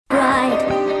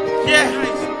Yeah.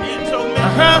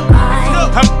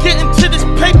 I'm getting to this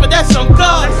paper, that's on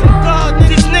God.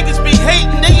 These niggas be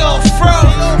hating, they all fraud.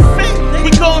 We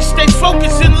gon' stay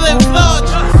focused and live large.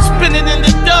 Spinning in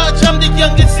the Dodge, I'm the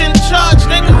youngest in charge,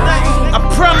 nigga. I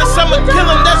promise I'ma kill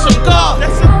him, that's on God.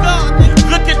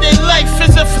 Look at their life,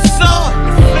 it's a facade.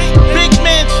 Big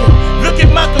mansion, look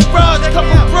at my garage.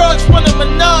 Couple broads, one a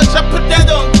menage, I put that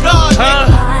on God,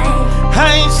 nigga.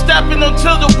 I ain't stopping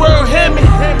until the world hear me.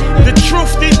 The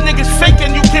truth, these niggas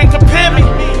faking, you can't compare me.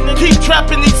 Keep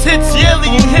dropping these hits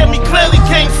yearly, you hear me clearly.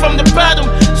 Came from the bottom,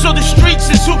 so the streets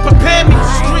is who prepare me.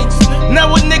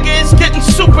 Now a nigga is getting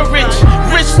super rich.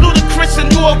 Rich, ludicrous,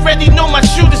 and you already know my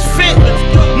shooters fit.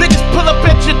 Niggas pull up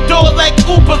at your door like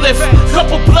Uber lift.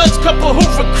 Couple bloods, couple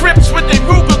Hoover Crips with they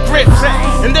Ruger grips.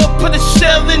 And they'll put a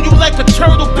shell in you like a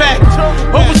turtle back.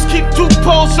 Always keep 2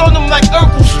 poles on them like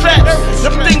herbal straps.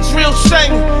 Them things real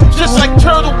shiny, just like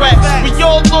turtle wax. We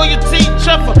all loyal to each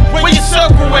other, where your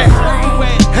circle at?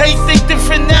 Everything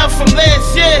different now from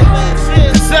last year.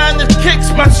 Designer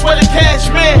kicks, my sweater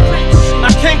cashmere. I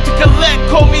came to collect,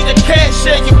 call me the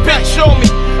cashier. Your bitch on me,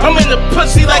 I'm in the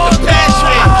pussy like a passion.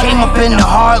 I came up in the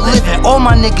hard living, all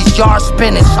my niggas yard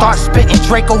spinning. Start spitting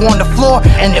Draco on the floor,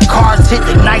 and the cars hit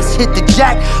the Nyce, hit the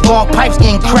jack. Long pipes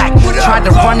getting cracked. Tried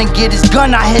to run and get his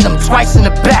gun, I hit him twice in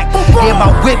the back. Yeah,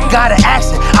 my whip got an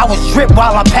accident, I was dripped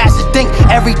while I'm passing. Think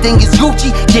everything is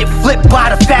Gucci, get flipped by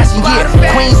the fashion. Yeah,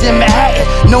 Queens in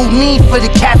Manhattan, no need for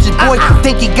the caption. Boy,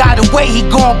 think he got away, he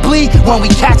gon' bleed when we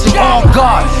catch him on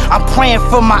guard. I'm praying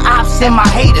for my ops and my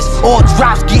haters. All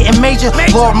drops getting major,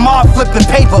 Lord Mar flipping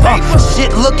paper.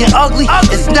 Shit looking ugly,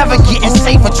 it's never getting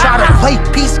safer. Try to play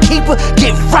peacekeeper,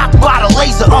 get rocked by the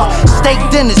laser. Steak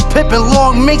dinners, pippin'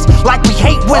 long minks like we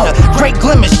hate winter. Great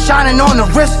glimmers shining on the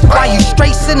wrist while you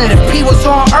straight sinning. If he was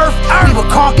on earth, we would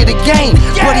conquer the game.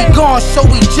 But he gone, so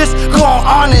we just gon'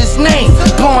 honor his name.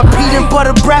 Blowing peat and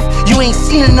butter breath, you ain't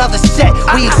seen another set.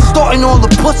 We extorting all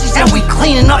the pussies and we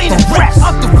cleaning up the rest.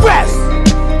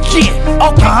 Yeah,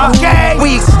 okay.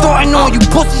 We extorting all you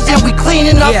pussies and we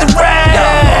cleaning up the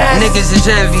rest. Niggas is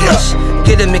envious.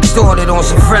 Get him extorted on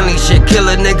some friendly shit. Kill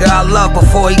a nigga I love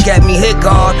before he got me hit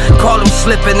guard. Call him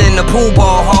slipping in the pool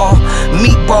ball hall.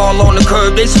 Meatball on the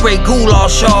curb, they spray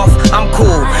goulash off. I'm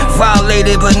cool,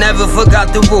 violated but never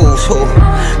forgot the rules.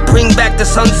 Bring back the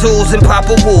Sun Tzus and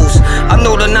Papa Woos. I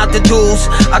know they're not the dudes,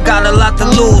 I got a lot to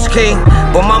lose, king.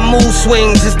 But my mood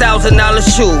swings is $1,000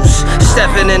 shoes.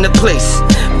 Stepping in the place,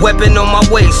 weapon on my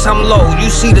waist. I'm low, you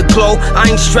see the glow, I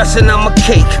ain't stressing, I'm a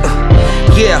cake.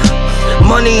 Yeah.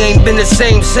 Money ain't been the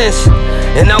same since,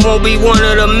 and I won't be one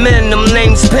of the men them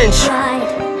names pinch.